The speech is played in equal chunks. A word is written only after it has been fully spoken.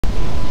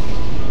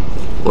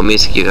What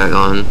music you got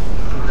going?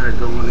 They're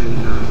going in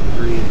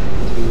 3, 2,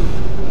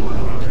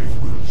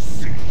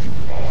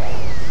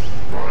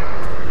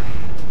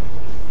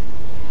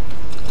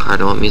 1.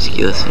 Carter, what music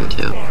you listening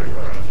to?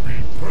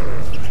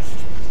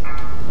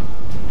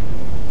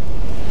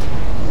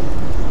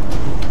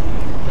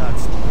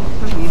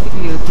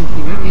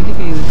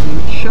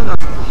 Shut up.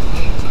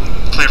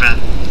 Clear vent.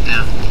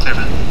 Yeah, clear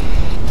vent.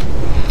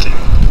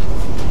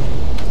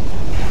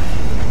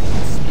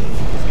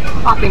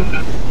 Popping.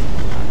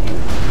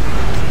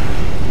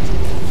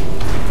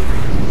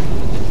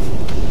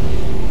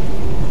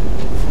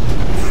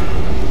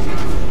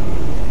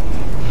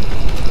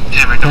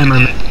 Hammer, don't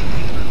forget.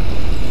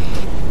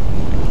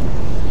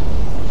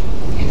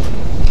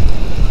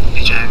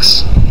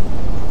 Ajax.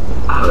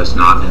 I was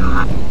not in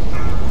that.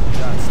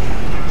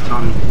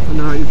 Tommy, I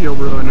know how you feel,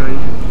 bro. I know you.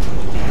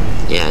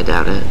 Yeah, I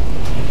doubt it.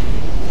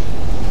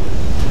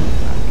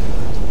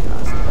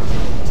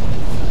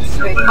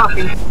 Hey,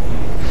 copy.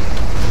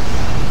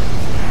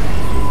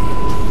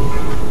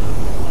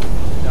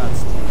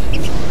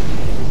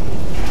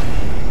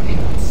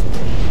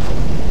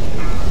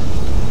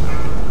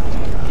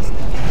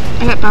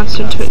 I got bounced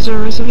into it.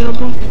 Zero is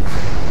available.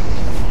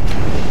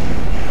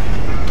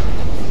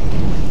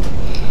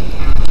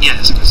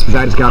 Yes.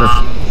 Zyd's got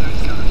her.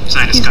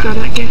 Zyd's He's got got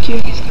it. it. Thank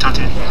you.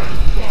 Taunted.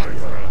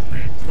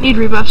 Need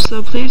rebuffs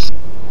though, please.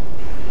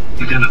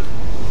 You're gonna.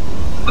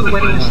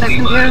 Waiting a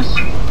second here.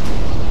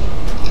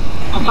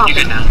 You're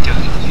good now. Do it.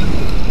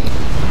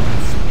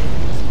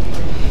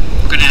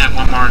 We're gonna have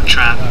one more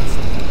trap.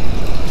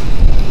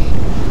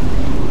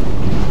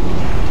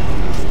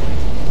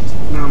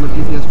 No, I'm a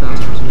DPS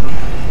faster, so we don't.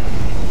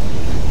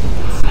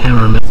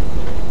 Hammer.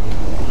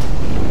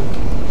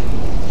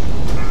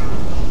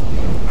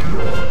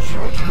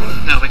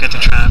 No, we got the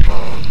trap.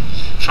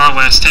 Far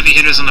west. Heavy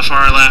hitters on the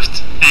far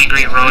left.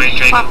 Angry, Roy,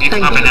 Draco. You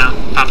can pop it now.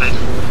 Pop it.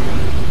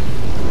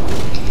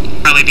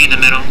 Probably be in the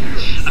middle.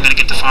 I'm gonna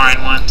get the far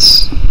end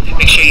once.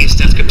 Make sure you use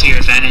death grip to your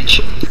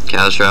advantage.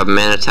 Cows drop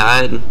mana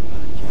tide.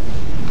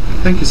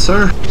 Thank you,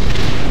 sir.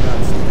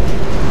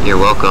 You're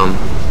welcome.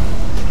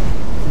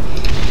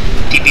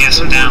 DPS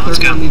him down. Let's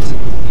go.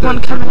 One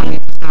coming in.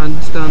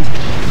 Stunned.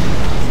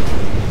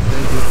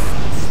 Thank you.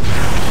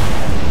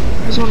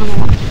 There's one on the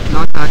wall.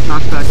 Knock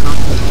back.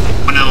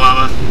 One in the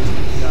lava.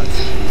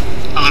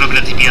 A little bit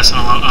of DPS on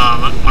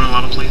one in the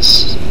lava,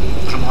 please. A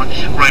little more.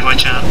 Right,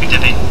 watch out. You're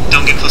dipping.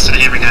 Don't get close to the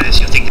hammer, guys.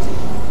 You'll think.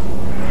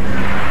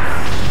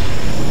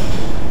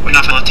 We're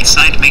not left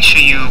inside. Make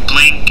sure you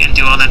blink and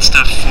do all that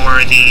stuff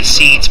for the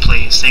seeds,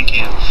 please. Thank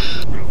you.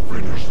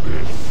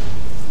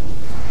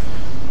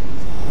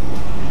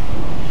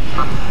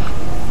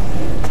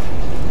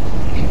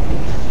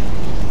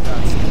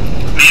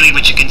 Mainly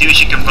what you can do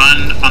is you can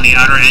run on the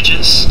outer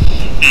edges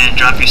and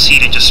drop your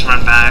seed and just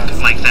run back.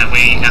 Like that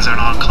way you guys aren't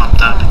all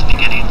clumped up at the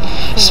beginning.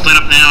 Split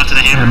up now to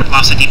the hammer.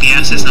 Loss of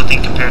DPS is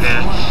nothing compared to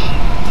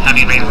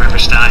having Raven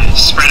Rivers die.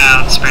 Spread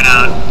out, spread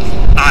out.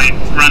 Alright,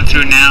 run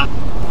through now.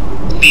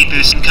 Speed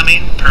boost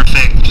incoming.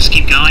 Perfect. Just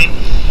keep going.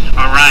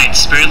 Alright,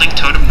 Spirit Link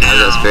Totem down.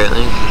 How's that Spirit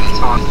Link?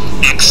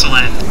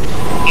 Excellent.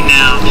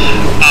 Now,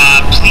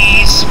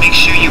 please make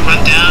sure you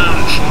run down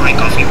for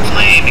Engulfing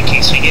Flame in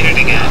case we get it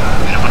again.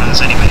 We don't want to lose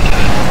anybody to it.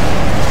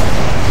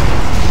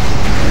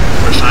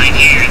 We're fine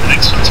here. The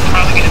next one's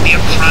probably going to be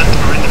up front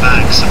or in the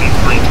back, so be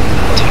mindful of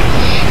that too.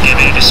 Get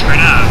ready to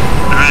spread out.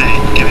 Alright,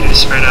 get ready to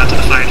spread out till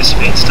the fire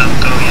dissipates. Don't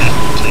go yet,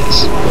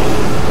 please.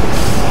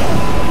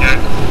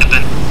 Eric,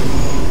 open.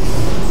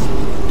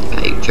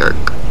 Yeah, you jerk.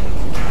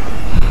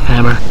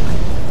 Hammer.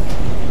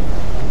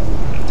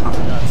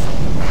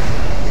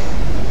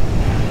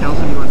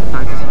 Kelson, you want to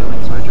practice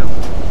healing, so I jump.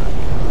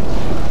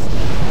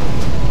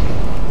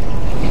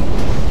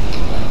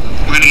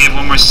 We're going to get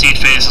one more seed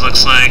phase, it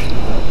looks like.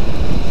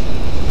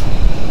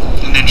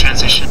 And then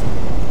transition.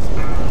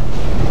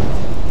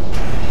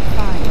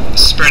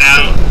 Spread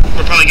out.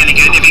 We're probably going to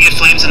get, if you get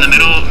flames in the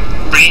middle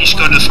range,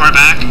 go to the far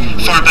back.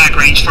 Far back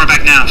range, far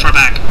back now, far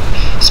back.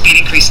 Speed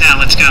increase now,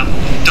 let's go.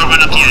 Don't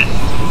run up yet.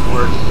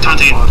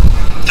 Taunted.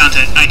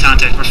 Taunted. I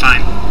taunted, we're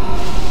fine.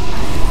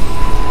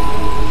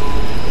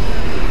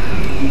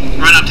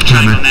 Run up to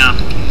triangle now.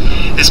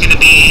 There's gonna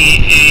be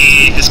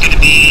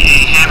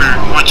a hammer.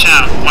 Watch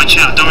out,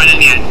 don't run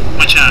in yet.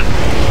 Watch out.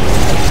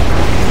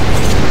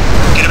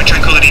 Get him a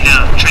tranquility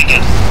now.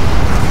 Trinket.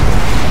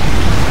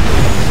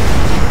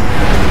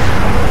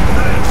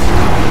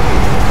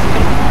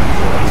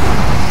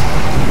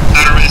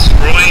 Battle Risk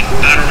Roy,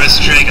 Battle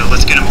Risk Drago.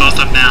 Let's get them both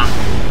up now.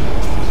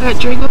 I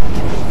got Drago.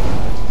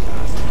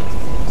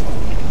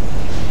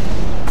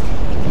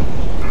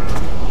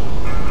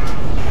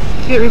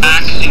 Get rebuffs.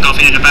 Back,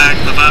 engulfing in the back,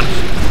 move up.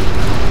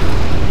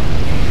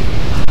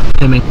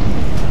 Hemming.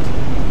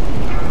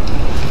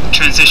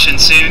 Transition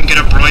soon. Get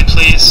up Roy,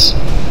 please.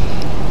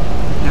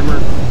 Hammer.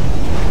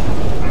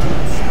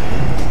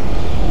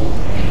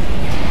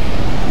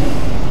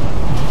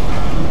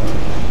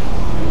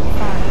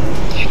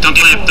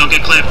 Don't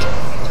get clipped.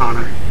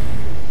 Connor.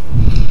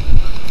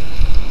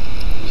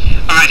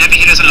 Alright, heavy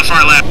hitters on the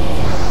far left.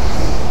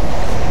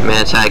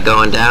 Mana tide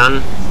going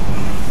down.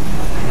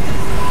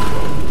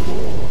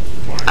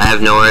 I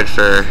have no word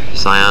for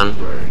Scion.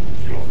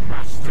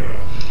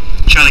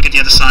 Charlie, get the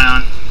other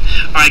Scion.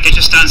 Alright, get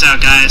your stuns out,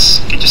 guys.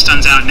 Get your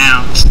stuns out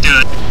now. Let's do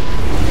it.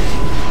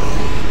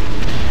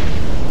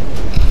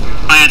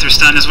 I enter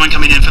stun. There's one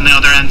coming in from the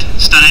other end.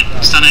 Stun it.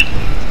 Stun it.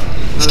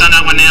 Stun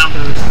that one now.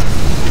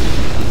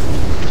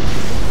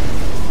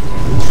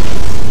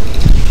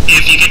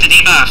 If you get the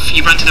debuff,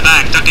 you run to the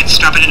back. Duck it.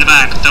 Drop it in the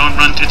back. Don't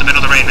run through the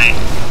middle of the raid, mate.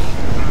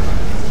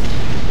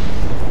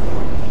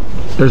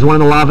 There's one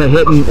in the lava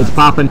hitting. It's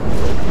popping.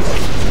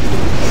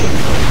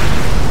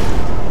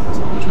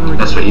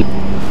 That's what you.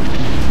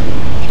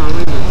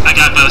 I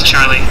got both,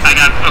 Charlie.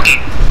 Okay.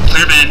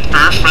 Clear vent.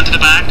 Earth, run to the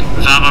back.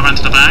 Valva, run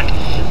to the back.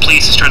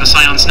 Please destroy the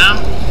Scions now.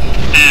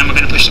 And we're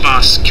gonna push the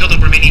boss. Kill the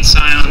remaining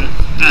Scion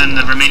and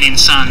the remaining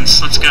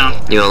Suns. Let's go.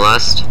 You want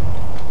Lust?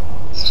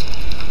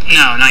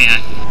 No, not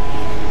yet.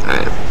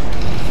 Alright.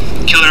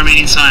 Kill the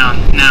remaining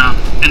Scion now,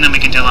 and then we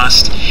can do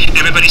Lust.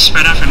 Everybody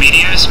spread out for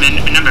meteors.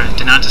 Remember,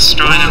 do not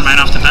destroy them right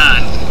off the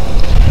bat.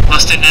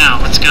 Lust it now.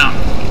 Let's go.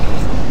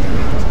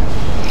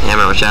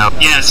 Hammer, watch out.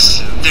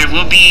 Yes, there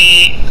will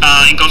be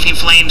engulfing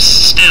flames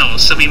still,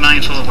 so be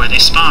mindful of where they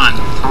spawn.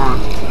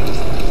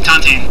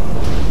 Taunting.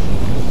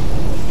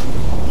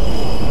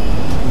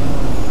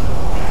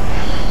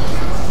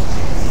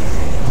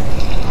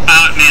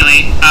 Out,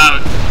 melee.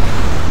 Out.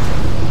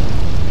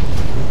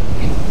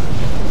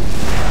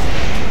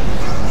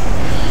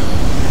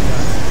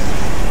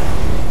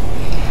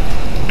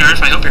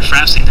 Earth, I hope you're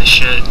frosting this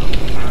shit.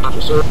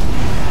 Officer.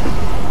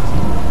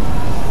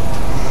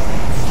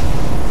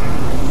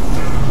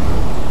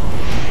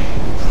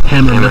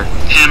 Hammer.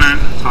 Hammer.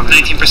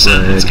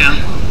 19%. Let's go.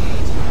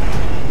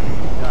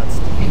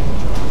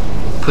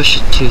 Push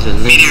it to the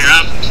limit. Meteor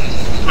up.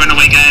 Run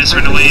away, guys.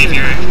 Run away if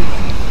you're...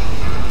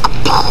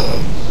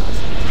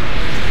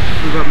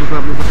 Move up, move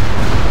up, move up.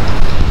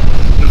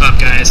 Move up,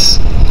 guys.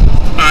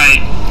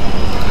 Alright.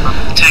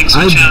 Tanks,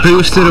 watch out. I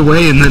boosted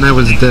away and then I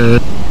was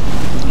dead.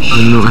 I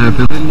don't know what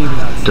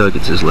happened. Doug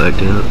gets his leg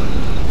down.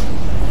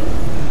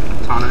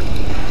 Taunt it.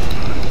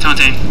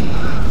 Taunting.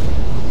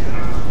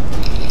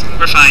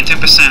 We're fine. 10%.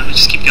 Let's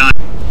just keep going.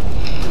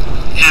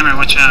 Hammer,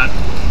 watch out.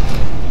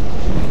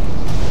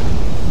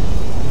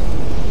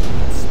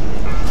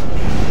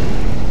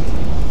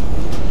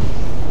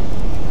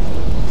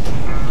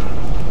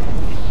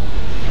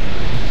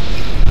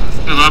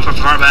 Move up or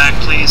far back,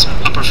 please.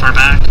 Up or far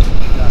back.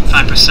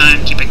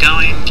 5%. Keep it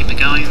going. Keep it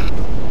going.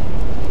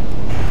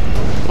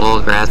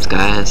 Well, grats,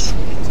 guys.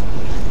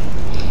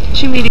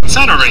 Two meetings. It's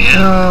not over yet.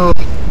 No.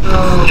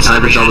 No. It's not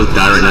over Cyber's almost yet.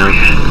 die right now.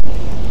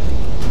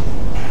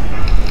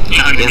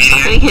 Yeah,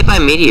 stop getting hit by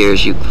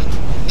meteors, you...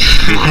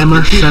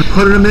 Hammer. Send.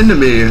 Putting them into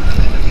me.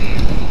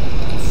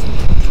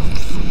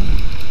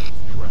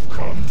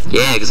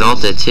 Yeah,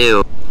 Exalted,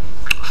 too.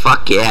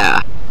 Fuck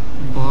yeah.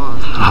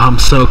 Boss. I'm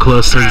so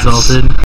close to Congrats. Exalted.